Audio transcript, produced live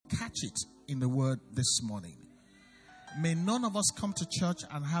catch it in the word this morning. May none of us come to church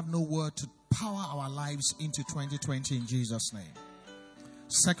and have no word to power our lives into 2020 in Jesus' name.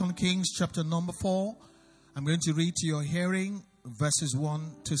 2 Kings chapter number 4. I'm going to read to your hearing verses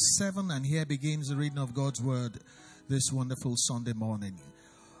 1 to 7. And here begins the reading of God's word this wonderful Sunday morning.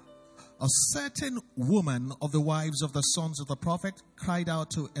 A certain woman of the wives of the sons of the prophet cried out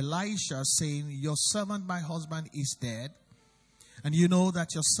to Elisha, saying, "Your servant, my husband, is dead. And you know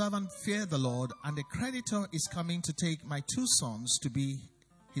that your servant feared the Lord, and the creditor is coming to take my 2 sons to be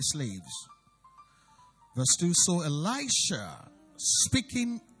his slaves." Verse 2, so Elisha,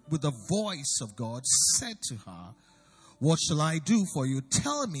 speaking with the voice of God, said to her, "What shall I do for you?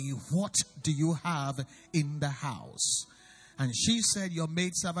 Tell me, what do you have in the house?" And she said, "Your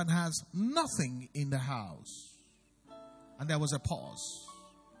maidservant has nothing in the house." And there was a pause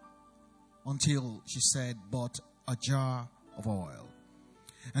until she said, "But a jar of oil."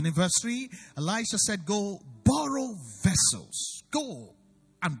 And in verse 3, Elisha said, "Go borrow vessels. Go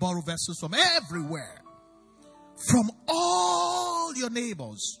and borrow vessels from everywhere, from all your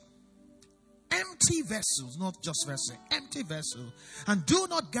neighbors. Empty vessels, not just vessels, empty vessels. And do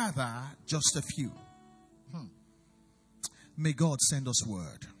not gather just a few." May God send us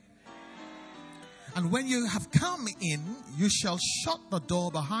word. "And when you have come in, you shall shut the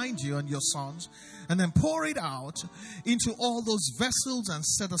door behind you and your sons, and then pour it out into all those vessels and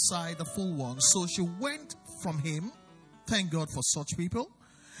set aside the full ones." So she went from him, thank God for such people,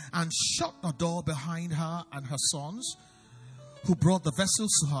 and shut the door behind her and her sons, who brought the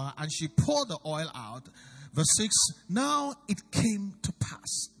vessels to her, and she poured the oil out. Verse 6, now it came to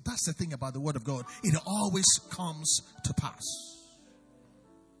pass. That's the thing about the word of God. It always comes to pass.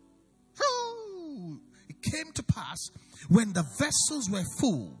 It came to pass when the vessels were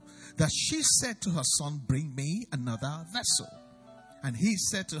full that she said to her son, "Bring me another vessel." And he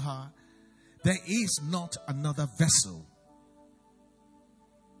said to her, "There is not another vessel."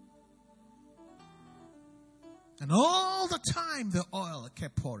 And all the time the oil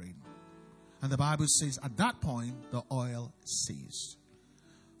kept pouring. And the Bible says at that point the oil ceased.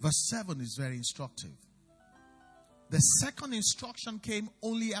 Verse 7 is very instructive. The second instruction came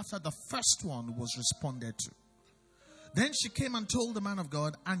only after the first one was responded to. Then she came and told the man of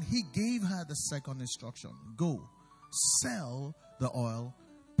God, and he gave her the second instruction. "Go, sell the oil,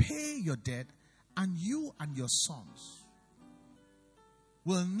 pay your debt, and you and your sons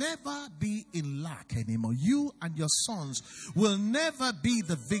will never be in lack anymore. You and your sons will never be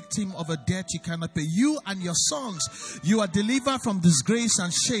the victim of a debt you cannot pay. You and your sons, you are delivered from disgrace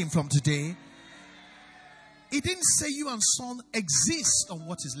and shame from today." It didn't say you and son exist on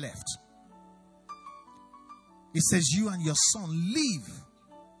what is left. It says you and your son live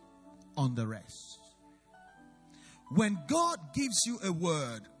on the rest. When God gives you a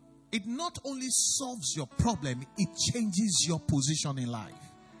word, it not only solves your problem, it changes your position in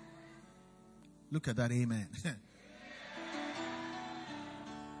life. Look at that, amen.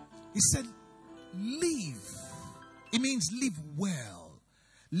 He said, live. It means live well.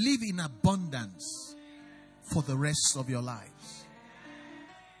 Live in abundance for the rest of your lives.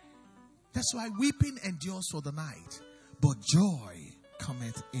 That's why weeping endures for the night, but joy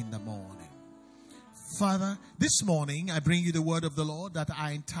cometh in the morning. Father, this morning I bring you the word of the Lord that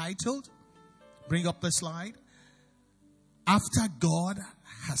I entitled, bring up the slide, "After God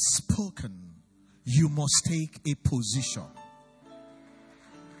has spoken, you must take a position."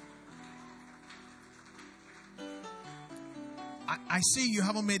 I see you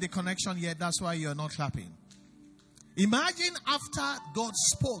haven't made the connection yet. That's why you're not clapping. Imagine after God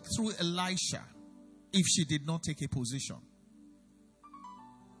spoke through Elisha, if she did not take a position.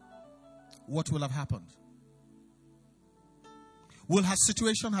 What will have happened? Will her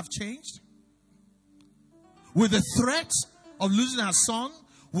situation have changed? Will the threat of losing her son,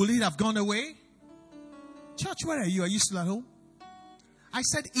 will it have gone away? Church, where are you? Are you still at home? I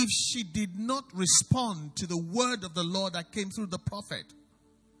said, if she did not respond to the word of the Lord that came through the prophet,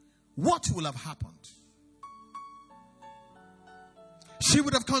 what will have happened? She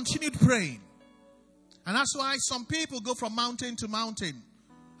would have continued praying. And that's why some people go from mountain to mountain.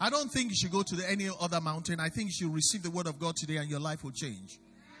 I don't think you should go to any other mountain. I think you should receive the word of God today and your life will change.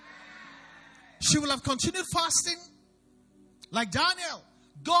 She will have continued fasting. Like Daniel,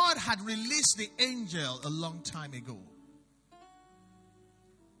 God had released the angel a long time ago.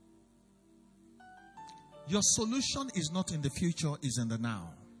 Your solution is not in the future, is in the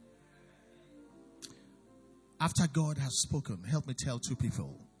now. After God has spoken, help me tell two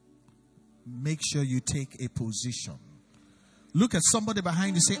people, make sure you take a position. Look at somebody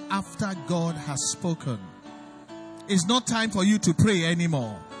behind you, say, after God has spoken. It's not time for you to pray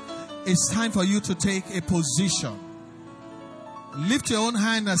anymore. It's time for you to take a position. Lift your own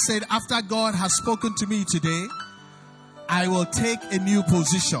hand and say, after God has spoken to me today, I will take a new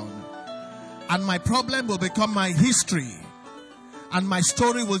position. And my problem will become my history. And my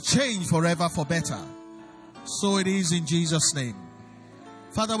story will change forever for better. So it is in Jesus' name.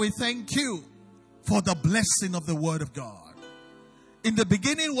 Father, we thank you for the blessing of the Word of God. In the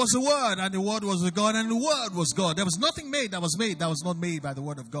beginning was the Word, and the Word was with God, and the Word was God. There was nothing made that was not made by the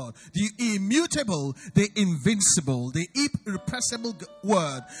Word of God. The immutable, the invincible, the irrepressible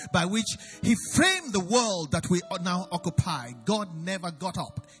Word by which He framed the world that we now occupy. God never got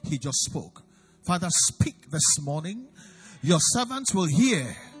up. He just spoke. Father, speak this morning. Your servants will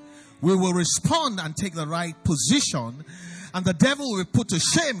hear. We will respond and take the right position. And the devil will be put to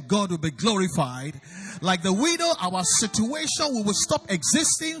shame. God will be glorified. Like the widow, our situation, we will stop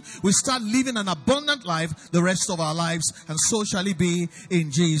existing. We start living an abundant life the rest of our lives. And so shall it be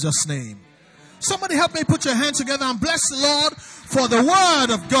in Jesus' name. Somebody help me put your hands together and bless the Lord for the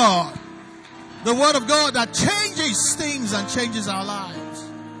Word of God. The Word of God that changes things and changes our lives.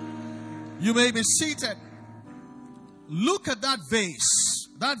 You may be seated. Look at that vase.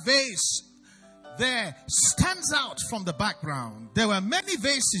 That vase there stands out from the background. There were many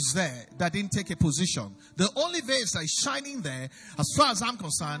vases there that didn't take a position. The only vase that is shining there, as far as I'm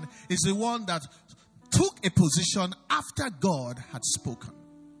concerned, is the one that took a position after God had spoken.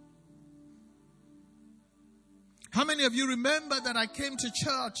 How many of you remember that I came to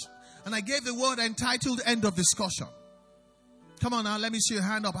church and I gave the word entitled End of Discussion? Come on now, let me see your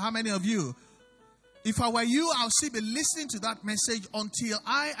hand up. How many of you? If I were you, I'll still be listening to that message until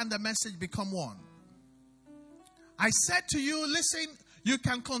I and the message become one. I said to you, listen, you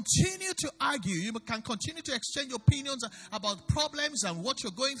can continue to argue. You can continue to exchange opinions about problems and what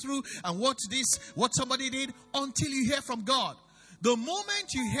you're going through and what somebody did until you hear from God. The moment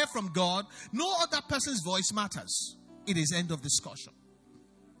you hear from God, no other person's voice matters. It is end of discussion.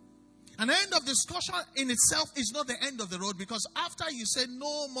 An end of discussion in itself is not the end of the road, because after you say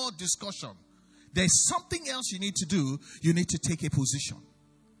no more discussion, there's something else you need to do. You need to take a position.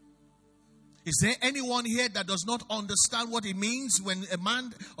 Is there anyone here that does not understand what it means when a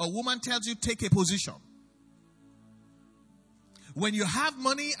man or woman tells you take a position? When you have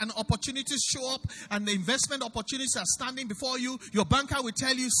money and opportunities show up and the investment opportunities are standing before you, your banker will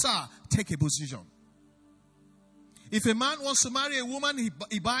tell you, sir, take a position. If a man wants to marry a woman,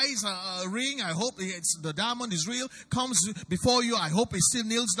 he buys a ring. I hope the diamond is real. Comes before you. I hope he still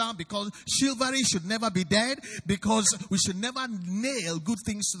kneels down, because chivalry should never be dead. Because we should never nail good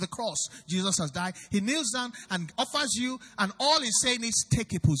things to the cross. Jesus has died. He kneels down and offers you, and all he's saying is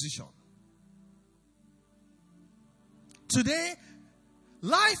take a position. Today,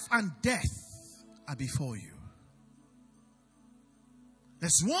 life and death are before you.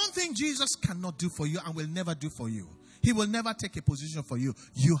 There's one thing Jesus cannot do for you and will never do for you. He will never take a position for you.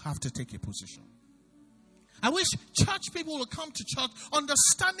 You have to take a position. I wish church people will come to church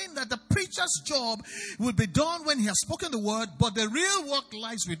understanding that the preacher's job will be done when he has spoken the word, but the real work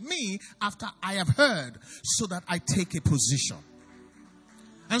lies with me after I have heard, so that I take a position.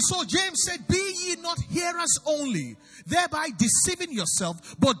 And so James said, be ye not hearers only, thereby deceiving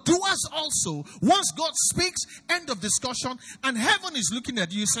yourself, but doers also. Once God speaks, end of discussion, and heaven is looking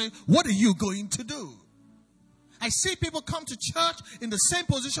at you saying, what are you going to do? I see people come to church in the same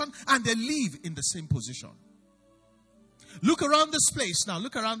position and they leave in the same position. Look around this place now.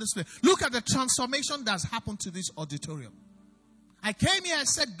 Look around this place. Look at the transformation that's happened to this auditorium. I came here and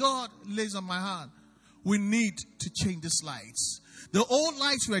said, God lays on my heart, we need to change these lights. The old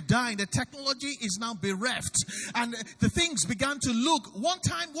lights were dying. The technology is now bereft. And the things began to look, one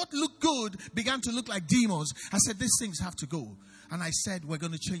time what looked good began to look like demons. I said, these things have to go. And I said, we're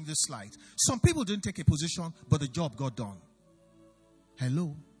going to change this light. Some people didn't take a position, but the job got done.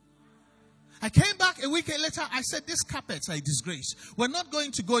 Hello? I came back a week later. I said, these carpets are a disgrace. We're not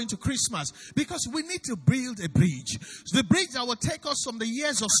going to go into Christmas because we need to build a bridge. The bridge that will take us from the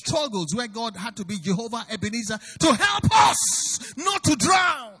years of struggles where God had to be Jehovah Ebenezer to help us not to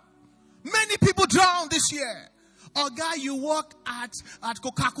drown. Many people drowned this year. Oh, guy, you work at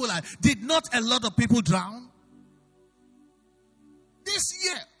Coca-Cola. Did not a lot of people drown? This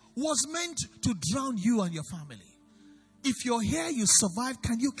year was meant to drown you and your family. If you're here, you survived,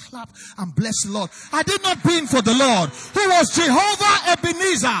 can you clap and bless the Lord? I did not been for the Lord, who was Jehovah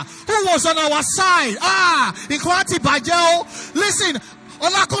Ebenezer, who was on our side. Ikwati Bajeo. Listen,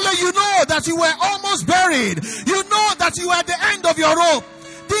 Olakule, you know that you were almost buried. You know that you were at the end of your rope.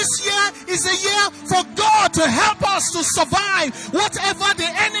 This year is a year for God to help us to survive whatever the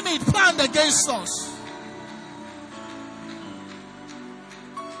enemy planned against us.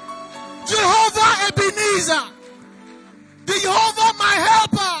 Ebenezer, Jehovah my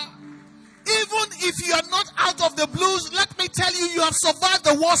helper. Even if you are not out of the blues, let me tell you, you have survived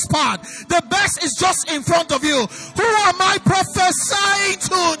the worst part. The best is just in front of you. Who am I prophesying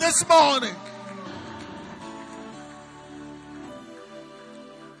to this morning?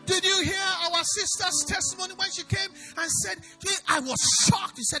 Did you hear our sister's testimony when she came and said, I was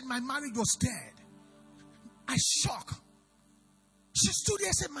shocked. She said, my marriage was dead. I shocked. She stood there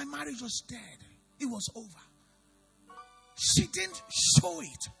and said, my marriage was dead. It was over. She didn't show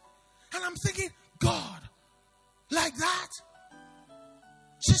it. And I'm thinking, God, like that?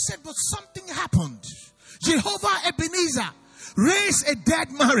 She said, but something happened. Jehovah Ebenezer raised a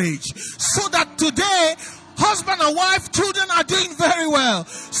dead marriage so that today, husband and wife, children are doing very well.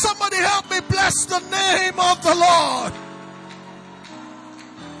 Somebody help me bless the name of the Lord.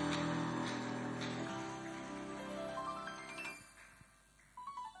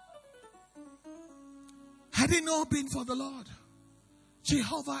 Had it not been for the Lord,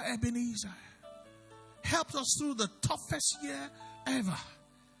 Jehovah Ebenezer helped us through the toughest year ever.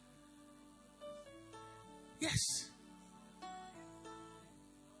 Yes.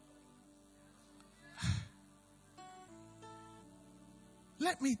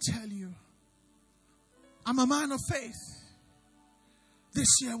 Let me tell you, I'm a man of faith. This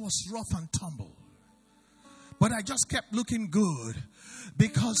year was rough and tumble. But I just kept looking good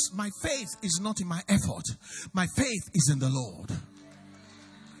because my faith is not in my effort. My faith is in the Lord.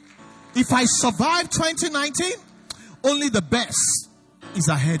 If I survive 2019, only the best is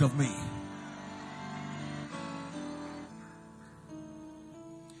ahead of me.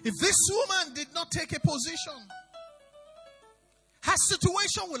 If this woman did not take a position, her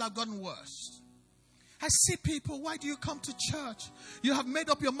situation will have gotten worse. I see people, why do you come to church? You have made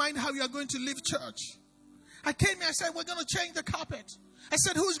up your mind how you are going to leave church. I came here, I said, we're going to change the carpet. I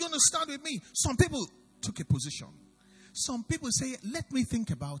said, who's going to stand with me? Some people took a position. Some people say, let me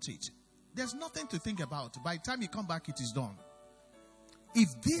think about it. There's nothing to think about. By the time you come back, it is done. If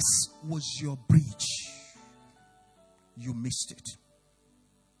this was your breach, you missed it.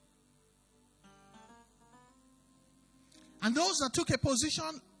 And those that took a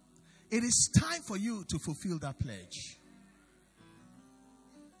position, it is time for you to fulfill that pledge.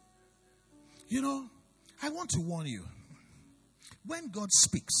 You know, I want to warn you. When God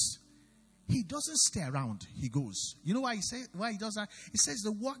speaks, He doesn't stay around. He goes. You know why he does that? He says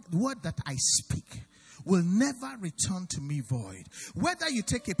the word that I speak will never return to me void. Whether you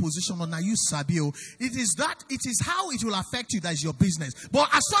take a position or not, you sabio, it is how it will affect you that is your business. But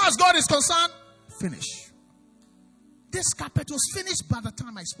as far as God is concerned, finish. This carpet was finished by the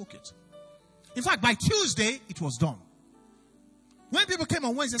time I spoke it. In fact, by Tuesday, it was done. When people came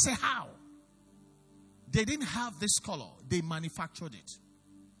on Wednesday, they say, how? They didn't have this color. They manufactured it.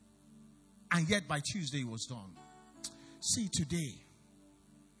 And yet by Tuesday, it was done. See, today,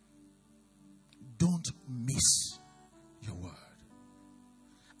 don't miss your word.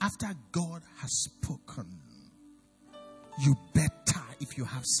 After God has spoken, you better, if you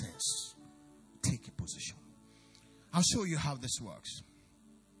have sense, take a position. I'll show you how this works.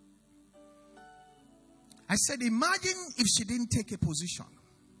 I said, imagine if she didn't take a position.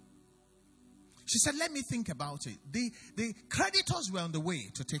 She said, let me think about it. The creditors were on the way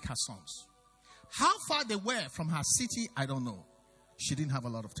to take her sons. How far they were from her city, I don't know. She didn't have a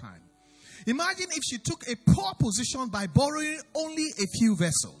lot of time. Imagine if she took a poor position by borrowing only a few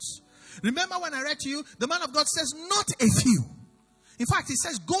vessels. Remember when I read to you, the man of God says, not a few. In fact, he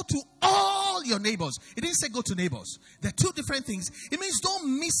says, go to all your neighbors. He didn't say go to neighbors. There are two different things. It means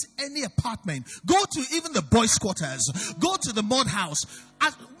don't miss any apartment. Go to even the boys' quarters. Go to the mud house.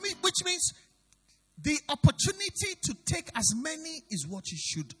 Which means the opportunity to take as many is what you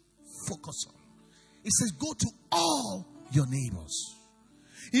should focus on. It says go to all your neighbors.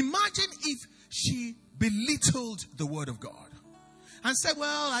 Imagine if she belittled the word of God and said,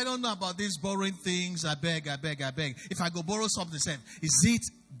 well, I don't know about these borrowing things. I beg. If I go borrow something, said, is it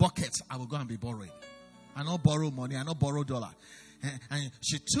buckets? I will go and be borrowing. I don't borrow money. I don't borrow dollar. And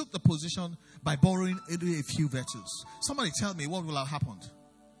she took the position by borrowing a few vessels. Somebody tell me what will have happened.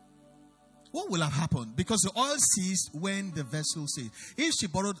 What will have happened? Because the oil ceased when the vessel ceased. If she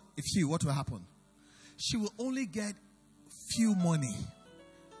borrowed a few, what will happen? She will only get few money.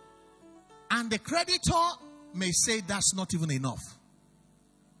 And the creditor may say that's not even enough.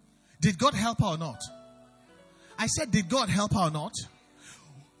 Did God help her or not? I said, did God help her or not?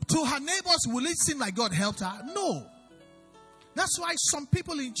 To her neighbors, will it seem like God helped her? No. That's why some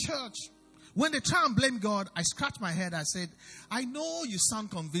people in church, when they try and blame God, I scratch my head. I said, I know you sound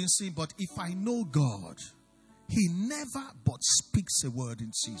convincing, but if I know God, He never but speaks a word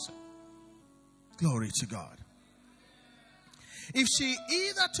in season. Glory to God. If she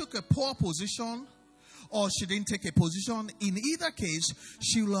either took a poor position or she didn't take a position, in either case,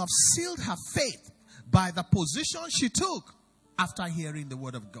 she will have sealed her faith by the position she took after hearing the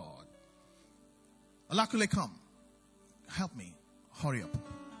word of God. Olakule, come. Help me. Hurry up.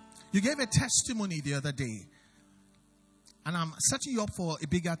 You gave a testimony the other day. And I'm setting you up for a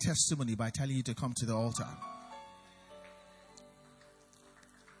bigger testimony by telling you to come to the altar.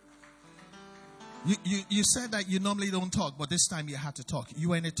 You said that you normally don't talk, but this time you had to talk. You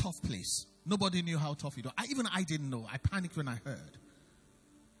were in a tough place. Nobody knew how tough it was. Even I didn't know. I panicked when I heard.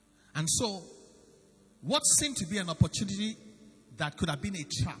 And so, what seemed to be an opportunity that could have been a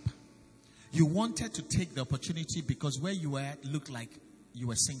trap, you wanted to take the opportunity because where you were looked like you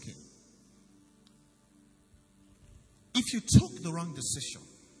were sinking. If you took the wrong decision,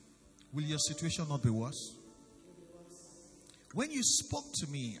 will your situation not be worse? When you spoke to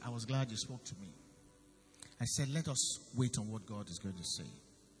me, I was glad you spoke to me. I said, let us wait on what God is going to say.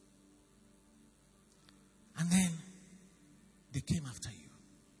 And then they came after you.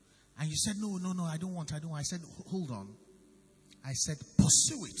 And you said, no, I don't want. I said, hold on. I said,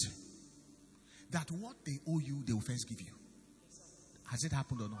 pursue it. That what they owe you, they will first give you. Has it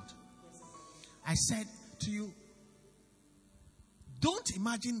happened or not? I said to you, don't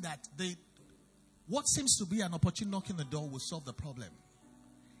imagine that what seems to be an opportunity knocking the door will solve the problem.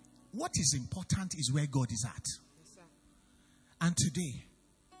 What is important is where God is at. Yes, and today,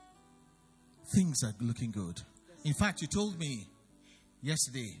 things are looking good. Yes, in fact, you told me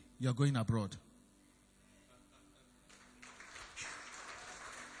yesterday you're going abroad.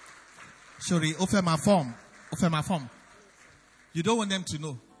 Sorry, offer my form. You don't want them to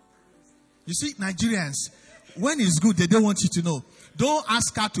know. You see, Nigerians, when it's good, they don't want you to know. Don't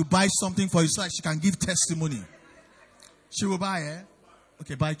ask her to buy something for you so that she can give testimony. She will buy, eh?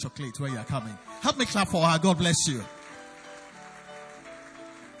 Okay, buy chocolate where you are coming. Help me clap for her. God bless you.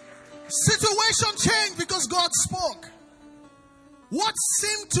 Situation changed because God spoke. What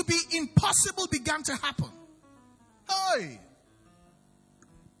seemed to be impossible began to happen. Hey!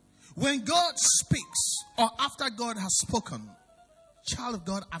 When God speaks, or after God has spoken, child of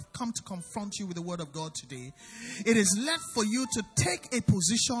God, I've come to confront you with the word of God today. It is left for you to take a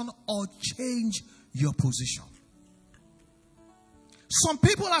position or change your position. Some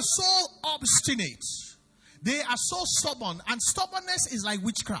people are so obstinate. They are so stubborn. And stubbornness is like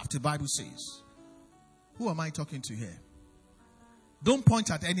witchcraft, the Bible says. Who am I talking to here? Don't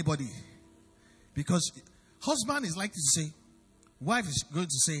point at anybody. Because husband is likely to say, wife is going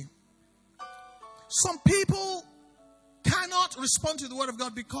to say. Some people cannot respond to the word of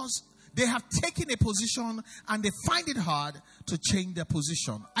God because they have taken a position and they find it hard to change their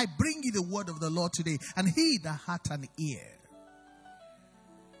position. I bring you the word of the Lord today. And he that hath an ear.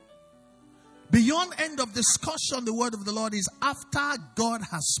 Beyond end of discussion, the word of the Lord is after God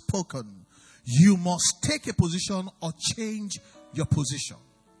has spoken, you must take a position or change your position.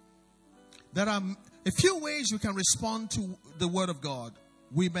 There are a few ways you can respond to the word of God.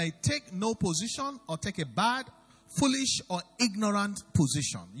 We may take no position or take a bad, foolish, or ignorant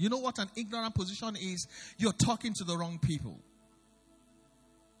position. You know what an ignorant position is? You're talking to the wrong people.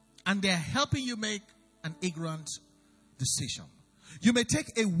 And they're helping you make an ignorant decision. You may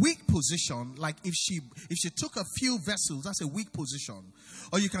take a weak position, like if she took a few vessels, that's a weak position.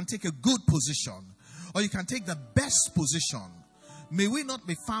 Or you can take a good position. Or you can take the best position. May we not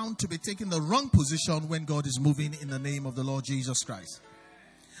be found to be taking the wrong position when God is moving in the name of the Lord Jesus Christ.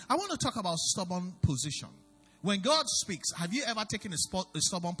 I want to talk about stubborn position. When God speaks, have you ever taken a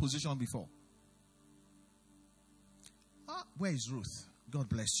stubborn position before? Where is Ruth? God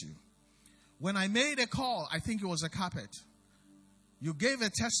bless you. When I made a call, I think it was a carpet. You gave a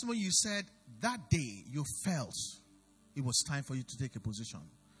testimony, you said that day you felt it was time for you to take a position.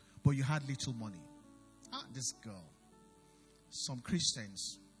 But you had little money. This girl. Some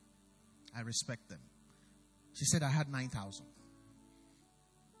Christians, I respect them. She said I had 9,000.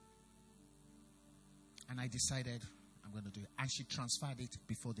 And I decided I'm going to do it. And she transferred it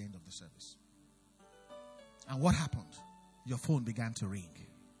before the end of the service. And what happened? Your phone began to ring.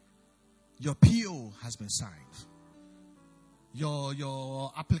 Your PO has been signed.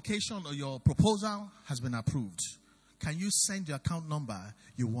 Your application or your proposal has been approved. Can you send your account number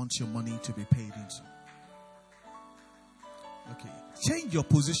you want your money to be paid into? Okay. Change your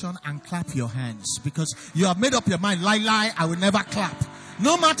position and clap your hands. Because you have made up your mind. Lie, I will never clap.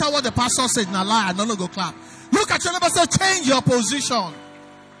 No matter what the pastor said, now lie, I no go clap. Look at your neighbor and say, change your position.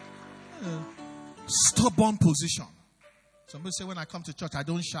 Stubborn position. Somebody say, when I come to church, I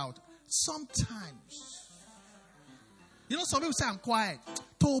don't shout. Sometimes, You know, some people say I'm quiet.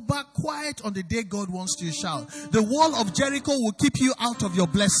 Toba, quiet on the day God wants you to shout. The wall of Jericho will keep you out of your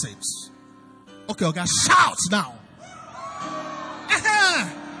blessings. Okay, shout now.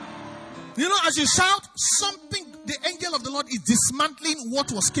 You know, as you shout, the angel of the Lord is dismantling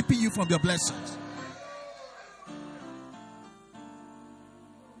what was keeping you from your blessings.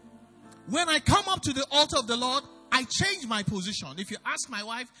 When I come up to the altar of the Lord, I change my position. If you ask my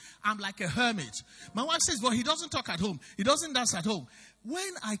wife, I'm like a hermit. My wife says, well, he doesn't talk at home. He doesn't dance at home.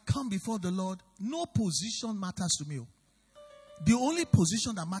 When I come before the Lord, no position matters to me. The only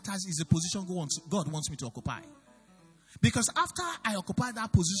position that matters is the position God wants me to occupy. Because after I occupy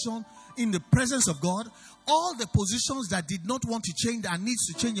that position in the presence of God, all the positions that did not want to change and needs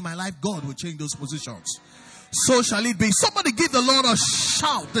to change in my life, God will change those positions. So shall it be. Somebody give the Lord a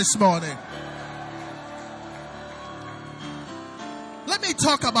shout this morning. Let me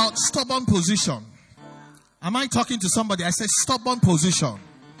talk about stubborn position. Am I talking to somebody? I say stubborn position.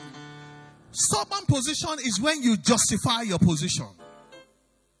 Stubborn position is when you justify your position.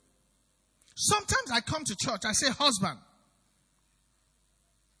 Sometimes I come to church, I say, husband.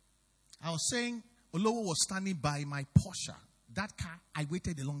 I was saying, Olowo was standing by my Porsche. That car, I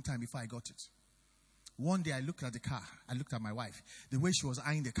waited a long time before I got it. One day I looked at the car. I looked at my wife. The way she was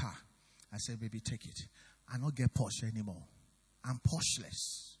eyeing the car. I said, baby, take it. I don't get Porsche anymore. I'm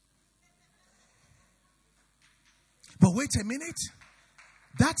Porscheless. But wait a minute.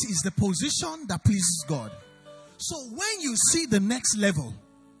 That is the position that pleases God. So when you see the next level,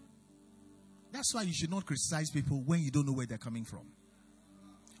 that's why you should not criticize people when you don't know where they're coming from.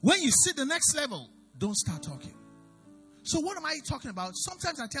 When you see the next level, don't start talking. So what am I talking about?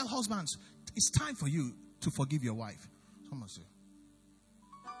 Sometimes I tell husbands, it's time for you to forgive your wife. Someone say,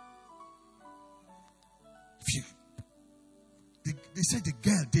 they said the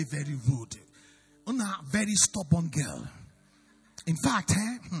girl, they're very rude. Una very stubborn girl. In fact,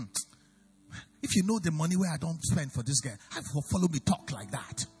 if you know the money where I don't spend for this girl, I will follow me talk like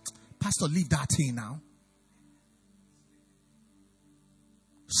that. Pastor, leave that thing now.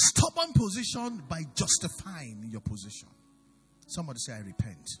 Stubborn position by justifying your position. Somebody say, I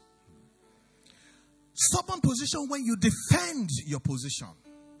repent. Stubborn position when you defend your position.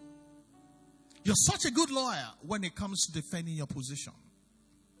 You're such a good lawyer when it comes to defending your position.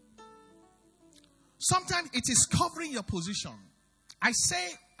 Sometimes it is covering your position. I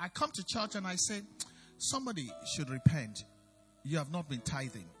come to church and I say, somebody should repent. You have not been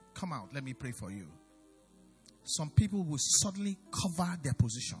tithing. Come out, let me pray for you. Some people will suddenly cover their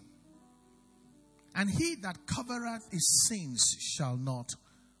position. And he that covereth his sins shall not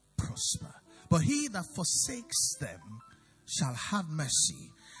prosper. But he that forsakes them shall have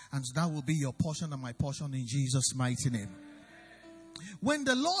mercy. And that will be your portion and my portion in Jesus' mighty name. When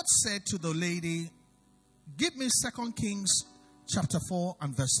the Lord said to the lady, give me 2 Kings chapter 4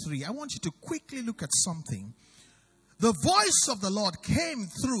 and verse 3. I want you to quickly look at something. The voice of the Lord came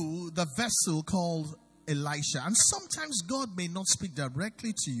through the vessel called Elisha. And sometimes God may not speak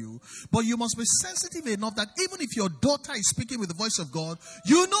directly to you, but you must be sensitive enough that even if your daughter is speaking with the voice of God,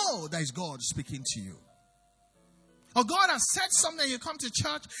 you know that is God speaking to you. Or God has said something, you come to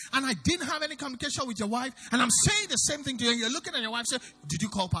church and I didn't have any communication with your wife, and I'm saying the same thing to you, and you're looking at your wife and say, did you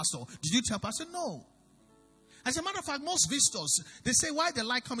call pastor? Did you tell pastor? No. As a matter of fact, most visitors, they say why they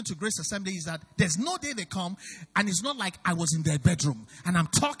like coming to Grace Assembly is that there's no day they come and it's not like I was in their bedroom and I'm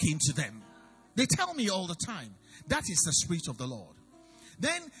talking to them. They tell me all the time. That is the Spirit of the Lord.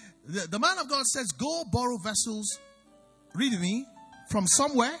 Then the man of God says, go borrow vessels, read me, from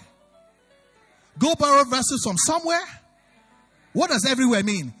somewhere. Go borrow vessels from somewhere. What does everywhere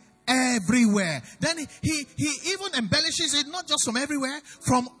mean? Everywhere. Then he even embellishes it, not just from everywhere,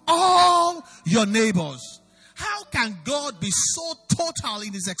 from all your neighbors. How can God be so total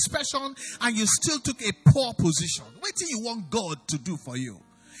in his expression and you still took a poor position? What do you want God to do for you?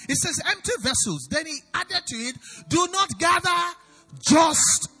 It says empty vessels. Then he added to it, do not gather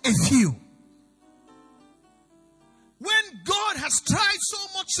just a few. When God has tried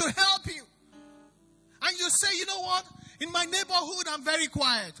so much to help you, and you say, you know what? In my neighborhood, I'm very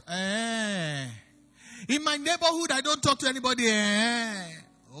quiet. In my neighborhood, I don't talk to anybody.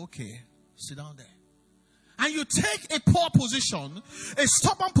 Okay, sit down there. And you take a poor position, a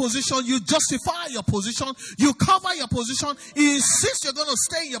stubborn position, you justify your position, you cover your position, you insist you're going to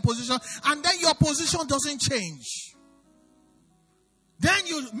stay in your position, and then your position doesn't change. Then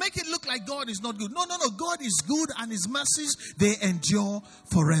you make it look like God is not good. No. God is good and his mercies, they endure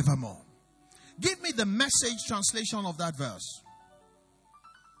forevermore. Give me the Message translation of that verse.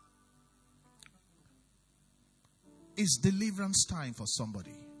 It's deliverance time for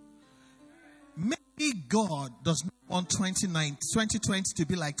somebody. Maybe God does not want 2020 to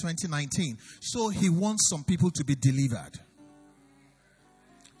be like 2019. So he wants some people to be delivered.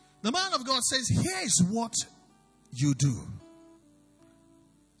 The man of God says, here is what you do.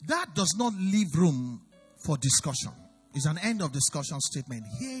 That does not leave room for discussion. It's an end of discussion statement.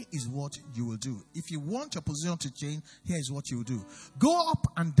 Here is what you will do. If you want your position to change, here is what you will do. Go up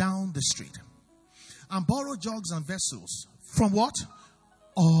and down the street and borrow jugs and vessels from what?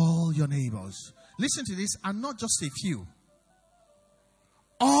 All your neighbors. Listen to this, and not just a few.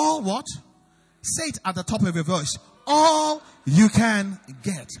 All what? Say it at the top of your voice. All you can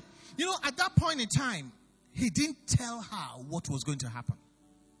get. You know, at that point in time, he didn't tell her what was going to happen.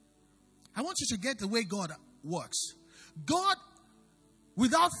 I want you to get the way God works. God,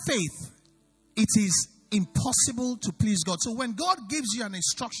 without faith, it is impossible to please God. So when God gives you an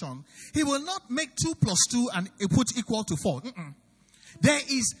instruction, he will not make 2 + 2 and put equal to 4. There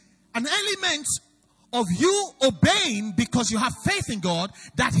is an element of you obeying because you have faith in God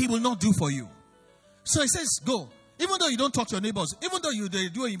that he will not do for you. So he says, go. Even though you don't talk to your neighbors, even though they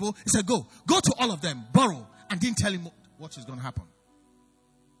do evil, he said, go. Go to all of them, borrow, and didn't tell him what is going to happen.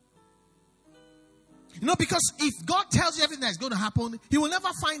 You know, because if God tells you everything that's going to happen, he will never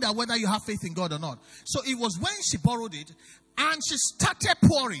find out whether you have faith in God or not. So it was when she borrowed it and she started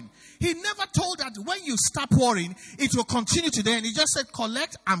pouring. He never told that when you start pouring, it will continue today. And he just said,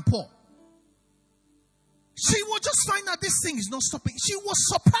 collect and pour. She will just find out this thing is not stopping. She was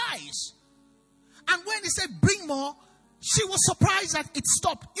surprised. And when he said, bring more, she was surprised that it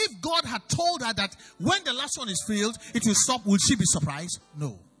stopped. If God had told her that when the last one is filled, it will stop, would she be surprised?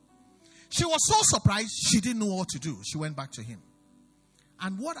 No. She was so surprised, she didn't know what to do. She went back to him.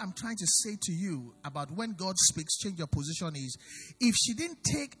 And what I'm trying to say to you about when God speaks, change your position is, if she didn't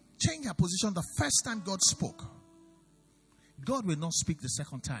change her position the first time God spoke, God will not speak the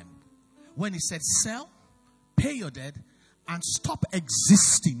second time. When he said, sell, pay your debt, and stop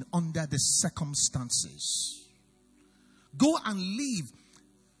existing under the circumstances. Go and live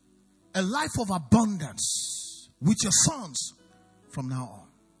a life of abundance with your sons from now on.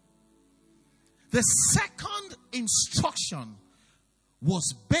 The second instruction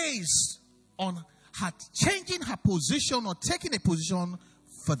was based on her changing her position or taking a position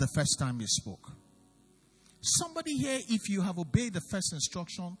for the first time he spoke. Somebody here, if you have obeyed the first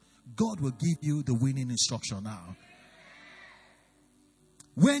instruction, God will give you the winning instruction now.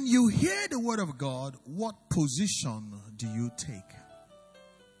 When you hear the word of God, what position do you take?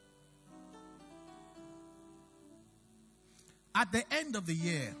 At the end of the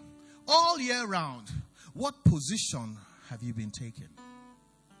year, all year round, what position have you been taking?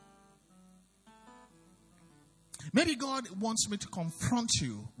 Maybe God wants me to confront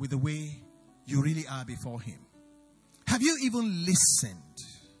you with the way you really are before him. Have you even listened?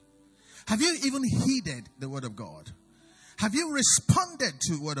 Have you even heeded the word of God? Have you responded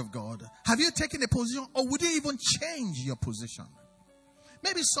to the word of God? Have you taken a position, or would you even change your position?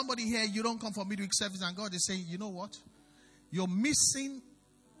 Maybe somebody here, you don't come for midweek service and God is saying, you know what? You're missing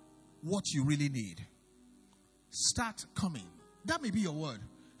what you really need. Start coming. That may be your word.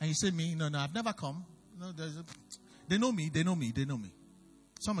 And you say, me? No, I've never come. No, they know me.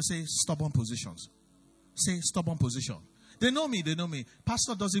 Someone say, stubborn positions. Say, stubborn position. They know me.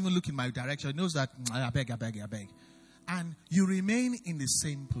 Pastor doesn't even look in my direction. He knows that, I beg. And you remain in the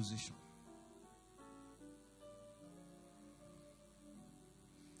same position.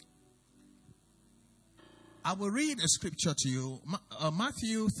 I will read a scripture to you.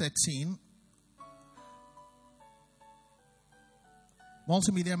 Matthew 13.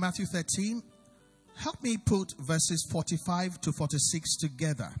 Multimedia, Matthew 13. Help me put verses 45 to 46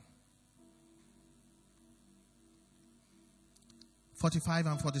 together. 45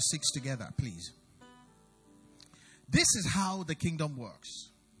 and 46 together, please. This is how the kingdom works.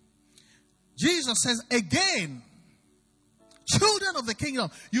 Jesus says, again, children of the kingdom,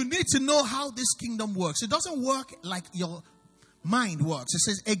 you need to know how this kingdom works. It doesn't work like your mind works. It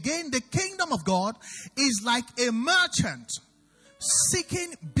says, again, the kingdom of God is like a merchant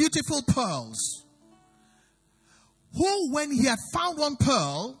seeking beautiful pearls, who, when he had found one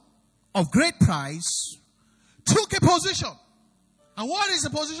pearl of great price, took a position. And what is the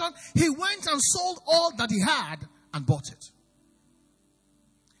position? He went and sold all that he had and bought it.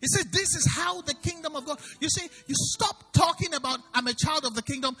 He says, this is how the kingdom of God. You see, you stop talking about I'm a child of the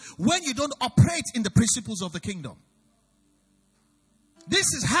kingdom when you don't operate in the principles of the kingdom. This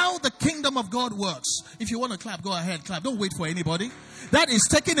is how the kingdom of God works. If you want to clap, go ahead, clap. Don't wait for anybody. That is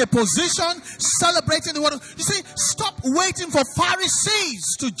taking a position, celebrating the word. You see, stop waiting for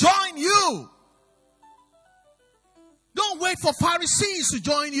Pharisees to join you. Don't wait for Pharisees to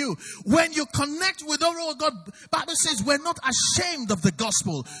join you. When you connect with the Lord God, Bible says we're not ashamed of the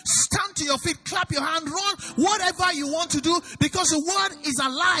gospel. Stand to your feet, clap your hand, run, whatever you want to do, because the word is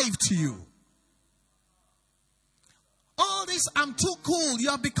alive to you. All this, I'm too cool. You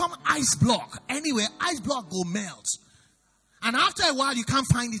have become ice block. Anyway, ice block will melt. And after a while, you can't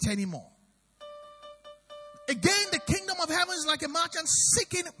find it anymore. Again, the kingdom of heaven is like a merchant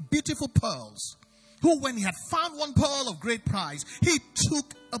seeking beautiful pearls, who, when he had found one pearl of great price, he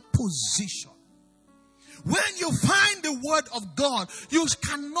took a position. When you find the word of God, you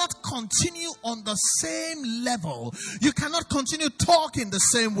cannot continue on the same level. You cannot continue talking the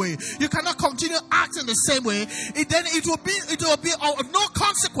same way. You cannot continue acting the same way. It will be of no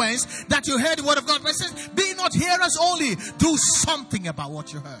consequence that you heard the word of God. But it says, be not hearers only. Do something about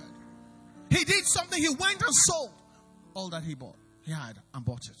what you heard. He did something. He went and sold all that he bought. He had and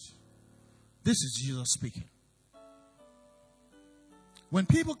bought it. This is Jesus speaking. When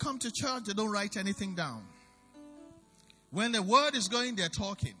people come to church, they don't write anything down. When the word is going, they're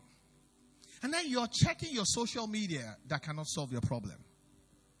talking. And then you're checking your social media. That cannot solve your problem.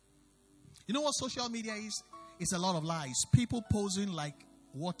 You know what social media is? It's a lot of lies. People posing like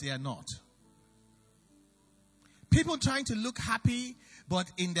what they are not. People trying to look happy, but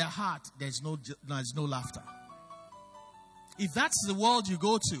in their heart, there's no laughter. If that's the world you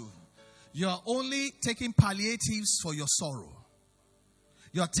go to, you're only taking palliatives for your sorrow.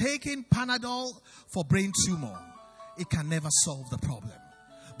 You're taking Panadol for brain tumor. It can never solve the problem.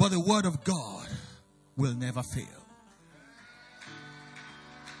 But the word of God will never fail.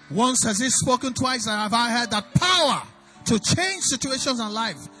 Once has he spoken, twice have I heard that power to change situations and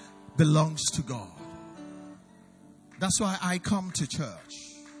life belongs to God. That's why I come to church.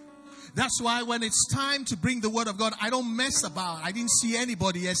 That's why when it's time to bring the word of God, I don't mess about. I didn't see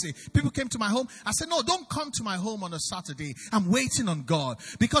anybody yesterday. People came to my home. I said, no, don't come to my home on a Saturday. I'm waiting on God.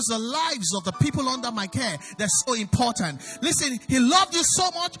 Because the lives of the people under my care, they're so important. Listen, he loved you so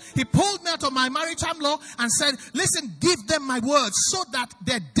much. He pulled me out of my maritime law and said, listen, give them my words so that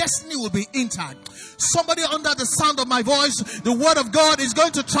their destiny will be intact. Somebody under the sound of my voice, the word of God is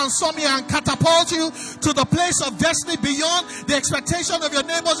going to transform you and catapult you to the place of destiny beyond the expectation of your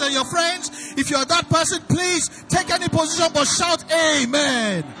neighbors and your friends. If you are that person, please take any position but shout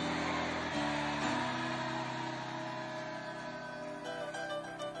amen.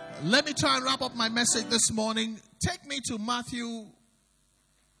 Let me try and wrap up my message this morning. Take me to Matthew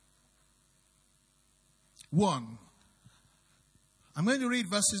 1. I'm going to read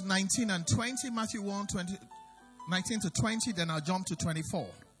verses 19 and 20. Matthew 1, 19 to 20. Then I'll jump to 24.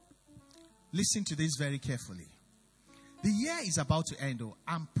 Listen to this very carefully. The year is about to end.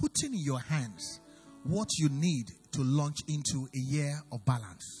 I'm putting in your hands what you need to launch into a year of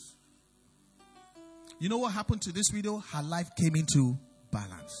balance. You know what happened to this widow? Her life came into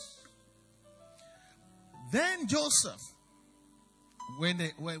balance. Then Joseph, when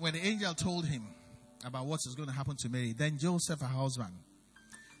the angel told him about what is going to happen to Mary, then Joseph, her husband,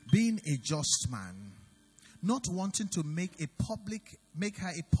 being a just man, not wanting to make her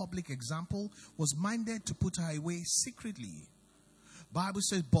a public example, was minded to put her away secretly. Bible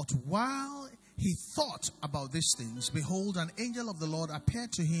says, but while he thought about these things, behold, an angel of the Lord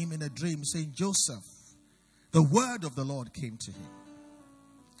appeared to him in a dream, saying, Joseph, the word of the Lord came to him.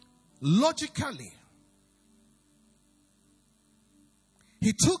 Logically,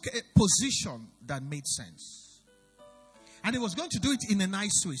 he took a position that made sense. And he was going to do it in a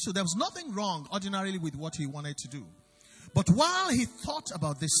nice way. So there was nothing wrong ordinarily with what he wanted to do. But while he thought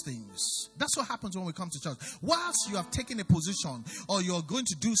about these things, that's what happens when we come to church. Whilst you have taken a position or you're going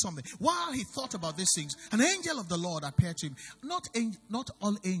to do something, while he thought about these things, an angel of the Lord appeared to him. Not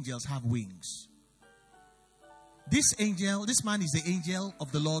all angels have wings. This man is the angel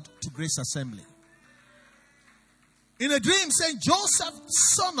of the Lord to Grace Assembly. In a dream saying, Joseph,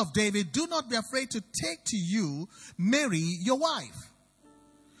 son of David, do not be afraid to take to you Mary, your wife.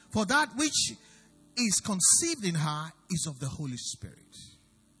 For that which is conceived in her is of the Holy Spirit.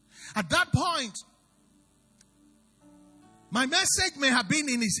 At that point, my message may have been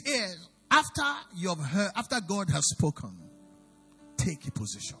in his ears. After God has spoken, take a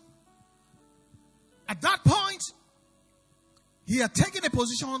position. At that point, he had taken a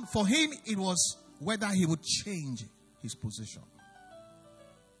position. For him, it was whether he would change his position.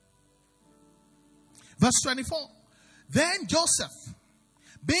 Verse 24. Then Joseph,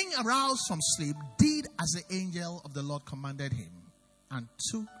 being aroused from sleep, did as the angel of the Lord commanded him, and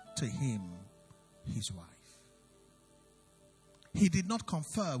took to him his wife. He did not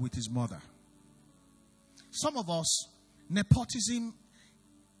confer with his mother. Some of us, nepotism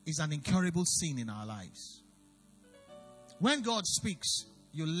is an incurable sin in our lives. When God speaks,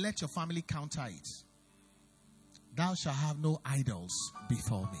 you let your family counter it. Thou shalt have no idols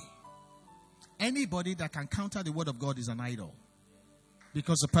before me. Anybody that can counter the word of God is an idol,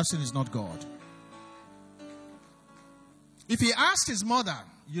 because the person is not God. If he asks his mother,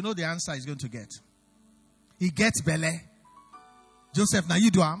 you know the answer he's going to get. He gets belly. Joseph, now you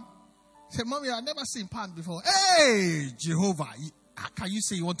do am. He said, Mommy, I've never seen pan before. Hey, Jehovah, how can you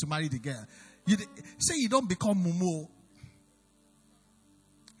say you want to marry the girl? You say you don't become mumu.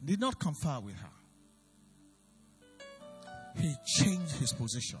 Did not confer with her. He changed his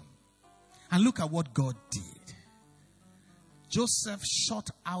position. And look at what God did. Joseph shot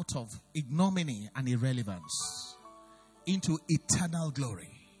out of ignominy and irrelevance into eternal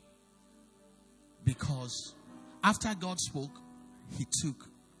glory. Because after God spoke, he took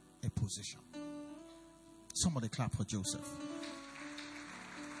a position. Somebody clap for Joseph.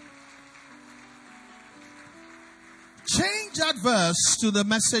 Change that verse to the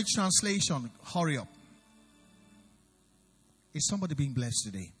Message translation. Hurry up. Is somebody being blessed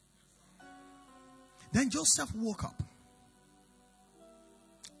today? Then Joseph woke up.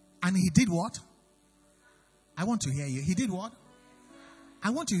 And he did what? I want to hear you. He did what?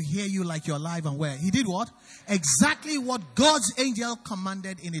 I want to hear you like you're alive and well. He did what? Exactly what God's angel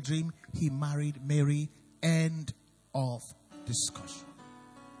commanded in a dream. He married Mary. End of discussion.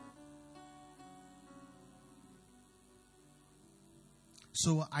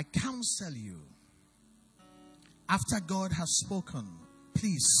 So I counsel you, after God has spoken,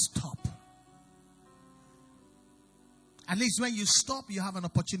 please stop. At least when you stop, you have an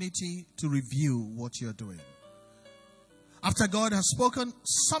opportunity to review what you're doing. After God has spoken,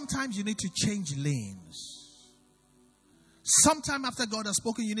 sometimes you need to change lanes. Sometimes after God has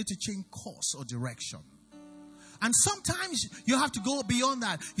spoken, you need to change course or direction. And sometimes you have to go beyond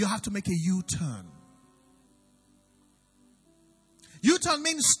that. You have to make a U-turn. U-turn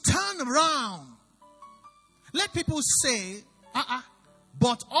means turn around. Let people say,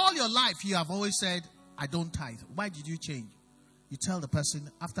 but all your life you have always said, I don't tithe. Why did you change? You tell the person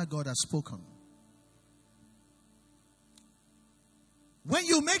after God has spoken. When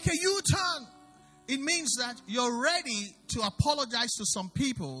you make a U-turn, it means that you're ready to apologize to some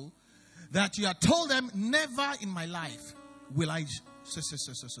people that you have told them, never in my life will I so.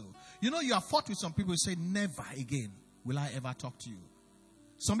 You know, you have fought with some people who say, never again will I ever talk to you.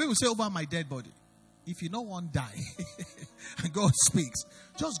 Some people say, over my dead body. If you don't want to die and God speaks,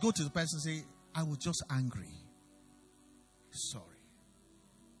 just go to the person and say, I was just angry. Sorry.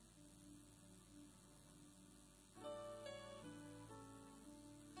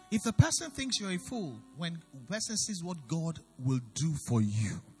 If the person thinks you're a fool, when the person sees what God will do for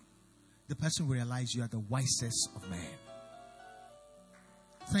you, the person will realize you are the wisest of men.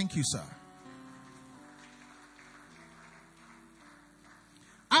 Thank you, sir.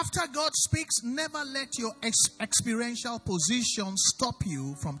 After God speaks, never let your experiential position stop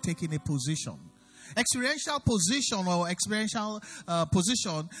you from taking a position. Experiential position or experiential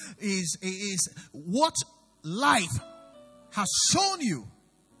position is what life has shown you.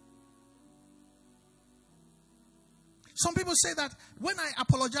 Some people say that when I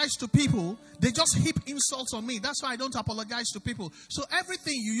apologize to people, they just heap insults on me. That's why I don't apologize to people. So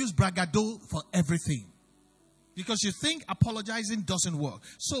everything you use bragado for everything. Because you think apologizing doesn't work.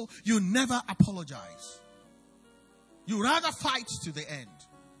 So you never apologize. You rather fight to the end.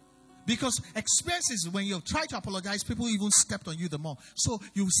 Because experiences, when you try to apologize, people even stepped on you the more. So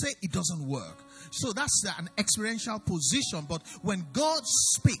you say it doesn't work. So that's an experiential position. But when God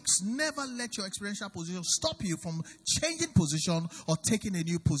speaks, never let your experiential position stop you from changing position or taking a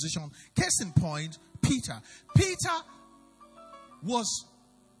new position. Case in point, Peter. Peter was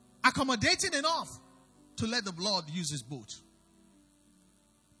accommodating enough to let the Lord use his boat.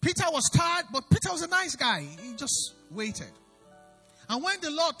 Peter was tired, but Peter was a nice guy. He just waited. And when the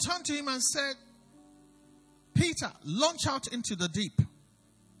Lord turned to him and said, Peter, launch out into the deep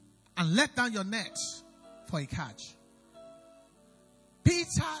and let down your nets for a catch. Peter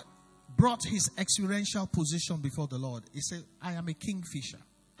brought his experiential position before the Lord. He said, I am a kingfisher.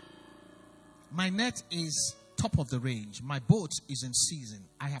 My net is top of the range. My boat is in season.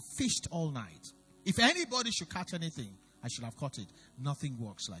 I have fished all night. If anybody should catch anything, I should have caught it. Nothing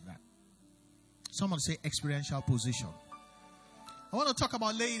works like that. Someone say experiential position. I want to talk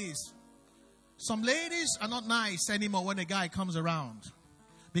about ladies. Some ladies are not nice anymore when a guy comes around.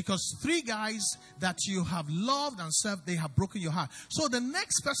 Because 3 guys that you have loved and served, they have broken your heart. So the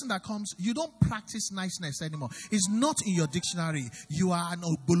next person that comes, you don't practice niceness anymore. It's not in your dictionary. You are an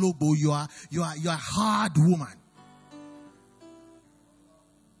obolobo. You are a hard woman.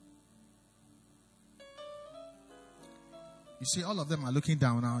 You see, all of them are looking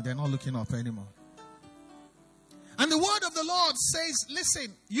down now. They're not looking up anymore. And the word of the Lord says,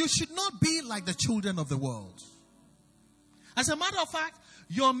 listen, you should not be like the children of the world. As a matter of fact,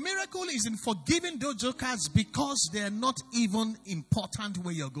 your miracle is in forgiving those jokers because they're not even important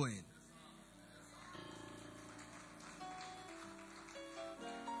where you're going.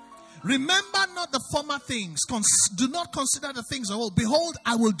 Remember not the former things. Do not consider the things of old. Behold,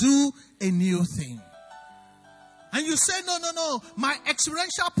 I will do a new thing. And you say, no. My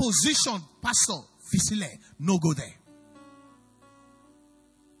experiential position, Pastor, Fisile, no go there.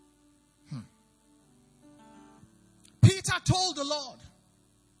 Peter told the Lord.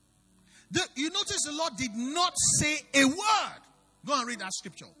 You notice the Lord did not say a word. Go and read that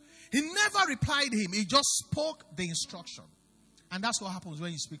scripture. He never replied him. He just spoke the instruction. And that's what happens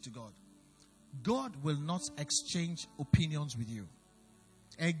when you speak to God. God will not exchange opinions with you.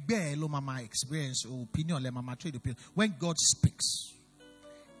 Experience opinion. When God speaks,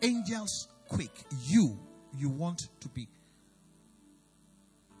 angels quake. You want to be.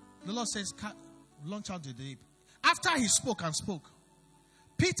 The Lord says, launch out the deep. After he spoke,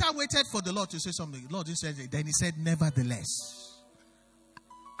 Peter waited for the Lord to say something. The Lord said, then he said, nevertheless,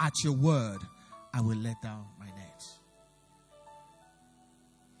 at your word, I will let down my net.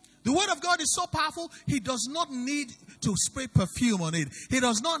 The word of God is so powerful, he does not need to spray perfume on it. He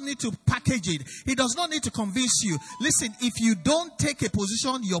does not need to package it. He does not need to convince you. Listen, if you don't take a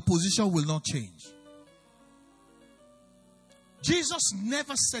position, your position will not change. Jesus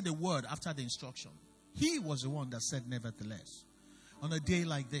never said a word after the instruction. He was the one that said nevertheless. On a day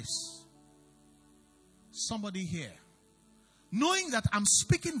like this, somebody here, knowing that I'm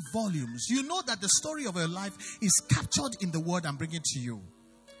speaking volumes, you know that the story of your life is captured in the word I'm bringing to you.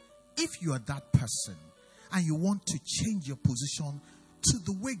 If you are that person and you want to change your position to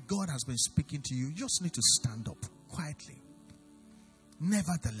the way God has been speaking to you, you just need to stand up quietly.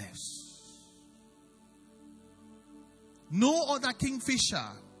 Nevertheless, no other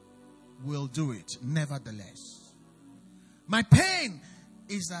kingfisher will do it. Nevertheless, my pain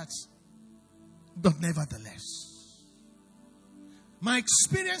is that, but nevertheless, my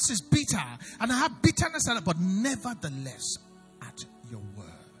experience is bitter and I have bitterness, but nevertheless, at your word.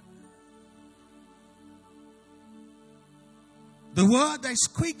 The word that is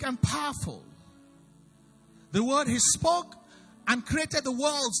quick and powerful. The word he spoke and created the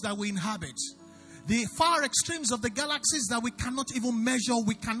worlds that we inhabit. The far extremes of the galaxies that we cannot even measure.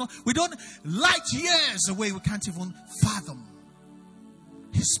 We don't, light years away, we can't even fathom.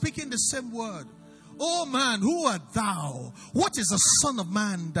 He's speaking the same word. Oh man, who art thou? What is the son of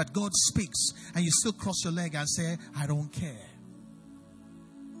man that God speaks? And you still cross your leg and say, I don't care.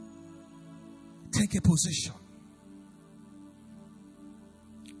 Take a position.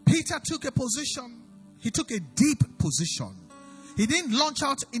 Peter took a position. He took a deep position. He didn't launch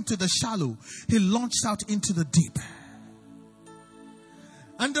out into the shallow. He launched out into the deep.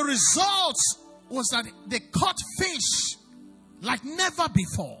 And the result was that they caught fish like never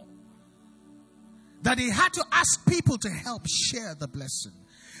before. That he had to ask people to help share the blessing.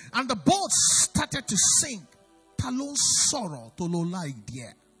 And the boat started to sink. Talo sorrow to lo like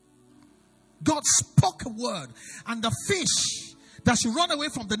dear. God spoke a word, and the fish that should run away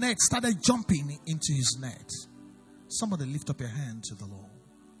from the net started jumping into his net. Somebody lift up your hand to the Lord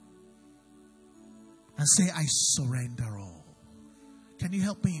and say, I surrender all. Can you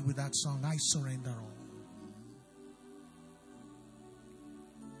help me with that song? I surrender all.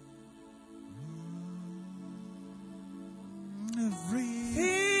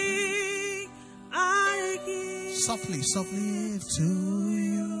 Everything I give softly to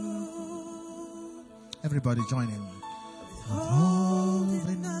you. Everybody join in.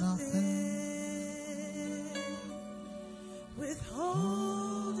 Withholding nothing.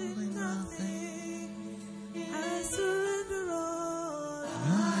 Withholding nothing. I surrender all.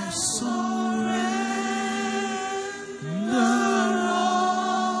 I surrender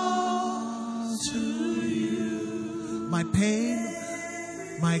all to you. My pain,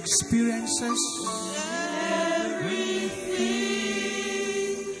 my experiences,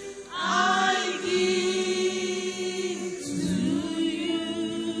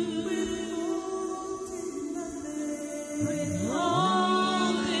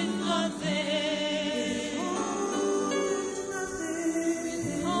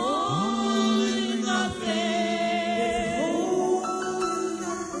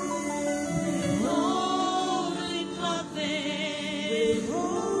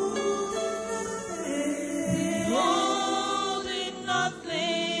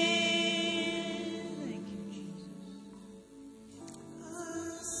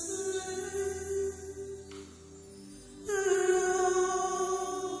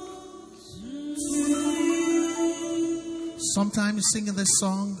 Sometimes singing this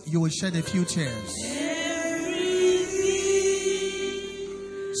song, you will shed a few tears.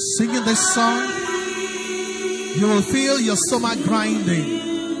 Singing this song, you will feel your stomach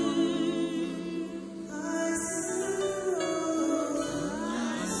grinding.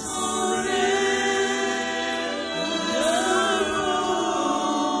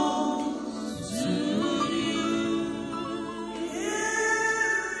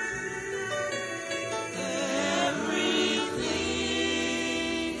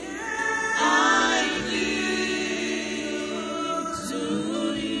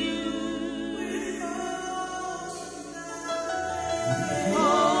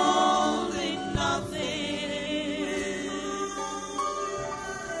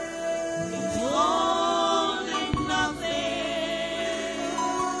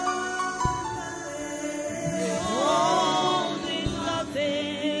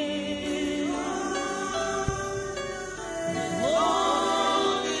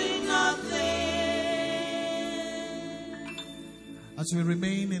 As we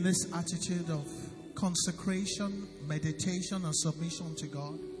remain in this attitude of consecration, meditation, and submission to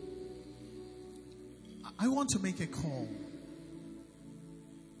God, I want to make a call.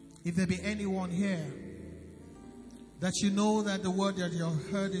 If there be anyone here that you know that the word that you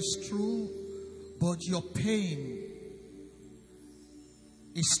have heard is true, but your pain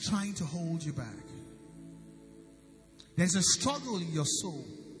is trying to hold you back. There's a struggle in your soul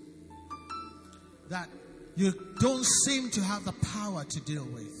that you don't seem to have the power to deal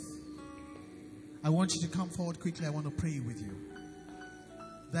with. I want you to come forward quickly. I want to pray with you.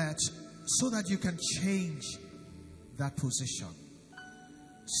 So that you can change that position.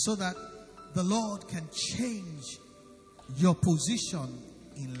 So that the Lord can change your position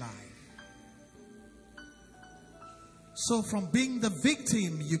in life. So from being the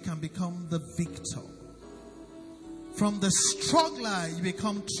victim, you can become the victor. From the struggler, you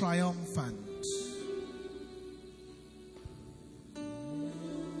become triumphant.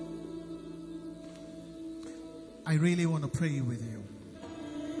 I really want to pray with you.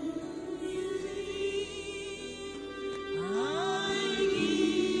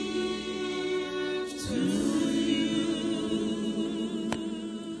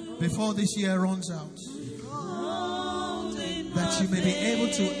 Before this year runs out, that you may be able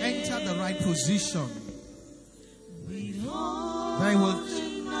to enter the right position, that will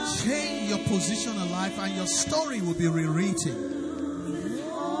change your position in life and your story will be rewritten.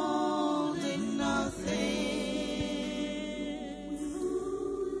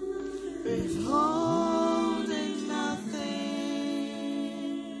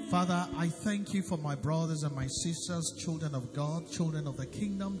 Father, I thank you for my brothers and my sisters, children of God, children of the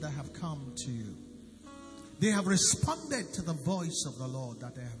kingdom that have come to you. They have responded to the voice of the Lord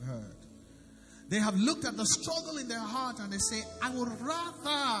that they have heard. They have looked at the struggle in their heart and they say, I would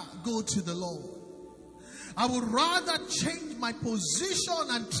rather go to the Lord. I would rather change my position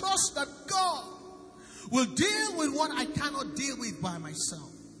and trust that God will deal with what I cannot deal with by myself.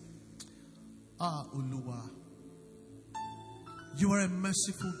 Ah, Uluwa. You are a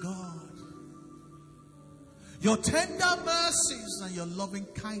merciful God. Your tender mercies and your loving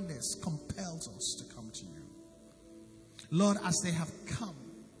kindness compels us to come to you. Lord, as they have come,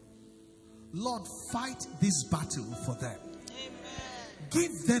 Lord, fight this battle for them. Amen.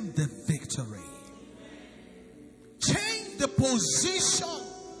 Give them the victory. Change the position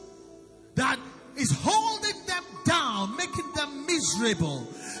that is holding them down, making them miserable.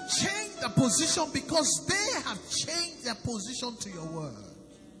 Change the position because they have changed their position to your word.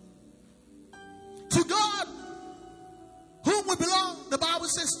 To God, whom we belong, the Bible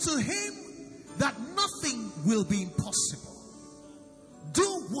says, to him that nothing will be impossible.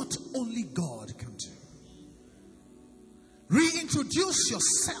 Do what only God can do. Reintroduce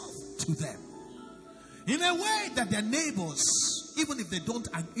yourself to them in a way that their neighbors, even if they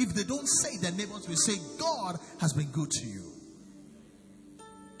don't say, their neighbors will say, God has been good to you.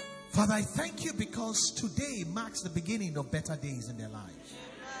 Father, I thank you because today marks the beginning of better days in their lives.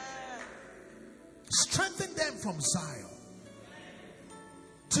 Strengthen them from Zion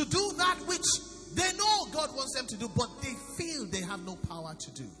to do that which they know God wants them to do, but they feel they have no power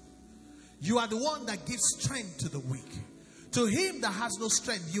to do. You are the one that gives strength to the weak. To him that has no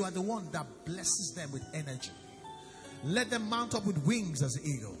strength, you are the one that blesses them with energy. Let them mount up with wings as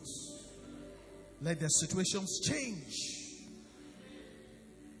eagles. Let their situations change.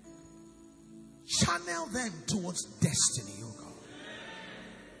 Channel them towards destiny, oh God.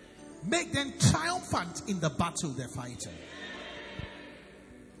 Make them triumphant in the battle they're fighting.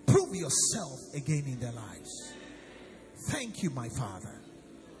 Prove yourself again in their lives. Thank you, my Father.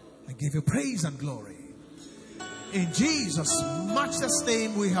 I give you praise and glory. In Jesus' matchless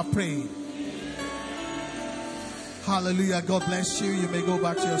name we have prayed. Hallelujah. God bless you. You may go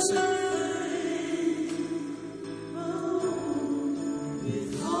back to your seat.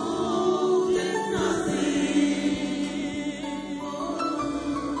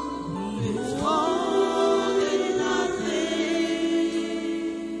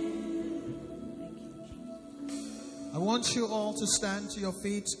 You all to stand to your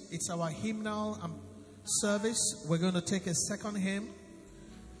feet. It's our hymnal service. We're going to take a second hymn,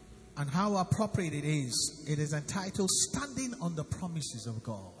 and how appropriate it is. It is entitled Standing on the Promises of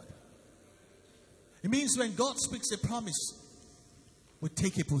God. It means when God speaks a promise, we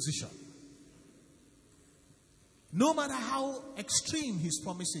take a position. No matter how extreme his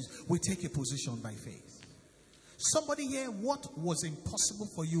promise is, we take a position by faith. Somebody here, what was impossible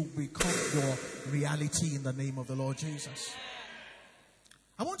for you will become your reality in the name of the Lord Jesus.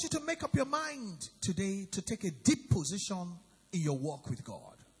 I want you to make up your mind today to take a deep position in your walk with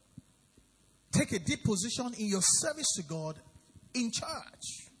God. Take a deep position in your service to God in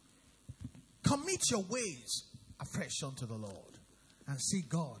church. Commit your ways afresh unto the Lord and see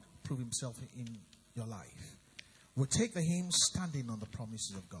God prove himself in your life. We'll take the hymn Standing on the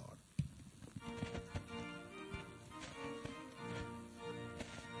Promises of God.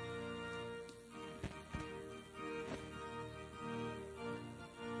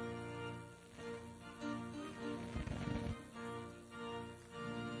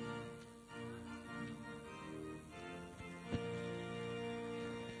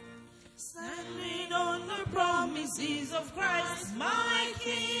 Standing on the promises of Christ, my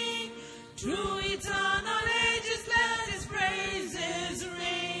King, through eternal ages let his praises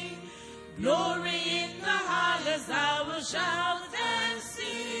ring. Glory in the highest I will shout and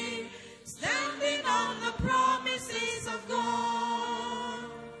sing, standing on the promises of God.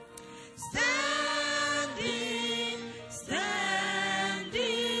 Standing,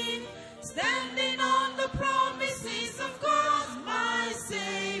 standing, standing on the promises of God, my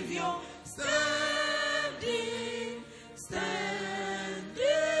Savior. Standing, standing,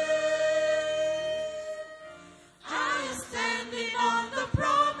 I am standing on the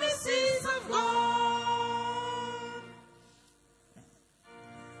promises of God.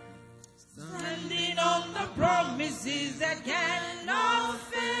 Standing on the promises that cannot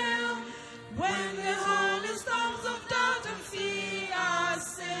fail. When the holy storms of doubt and fear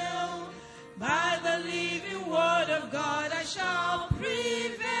assail, by the living word of God I shall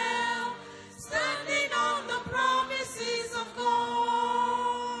prevail. Standing on the promises of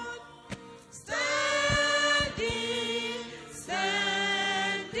God. Standing,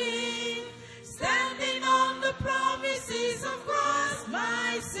 standing, standing on the promises of Christ,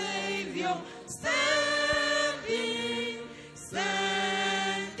 my Savior. Standing,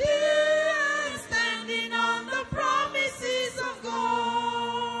 standing, standing on the promises of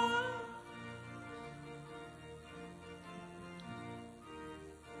God.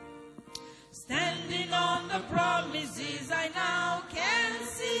 Standing on the promises I now can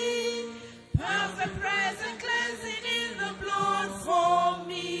see, perfect present cleansing in the blood for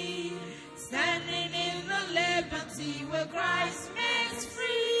me. Standing in the liberty where Christ makes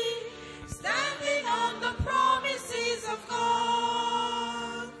free. Standing on the promises of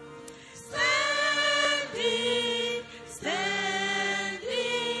God. Standing,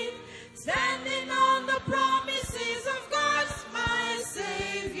 standing, standing on the promises of God, my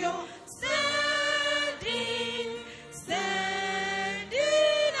Savior. Standing,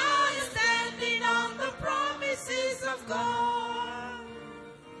 standing, I am standing on the promises of God.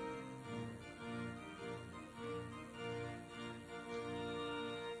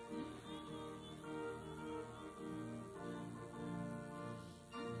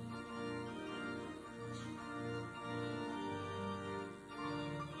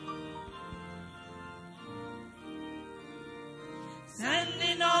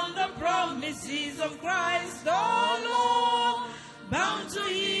 Standing on the promises of Christ, oh Lord, bound to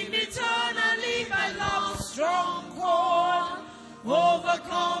him eternally by love's strong cord,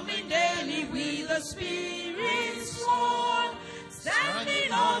 overcoming daily with the Spirit's sword.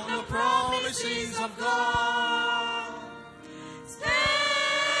 Standing on the promises of God.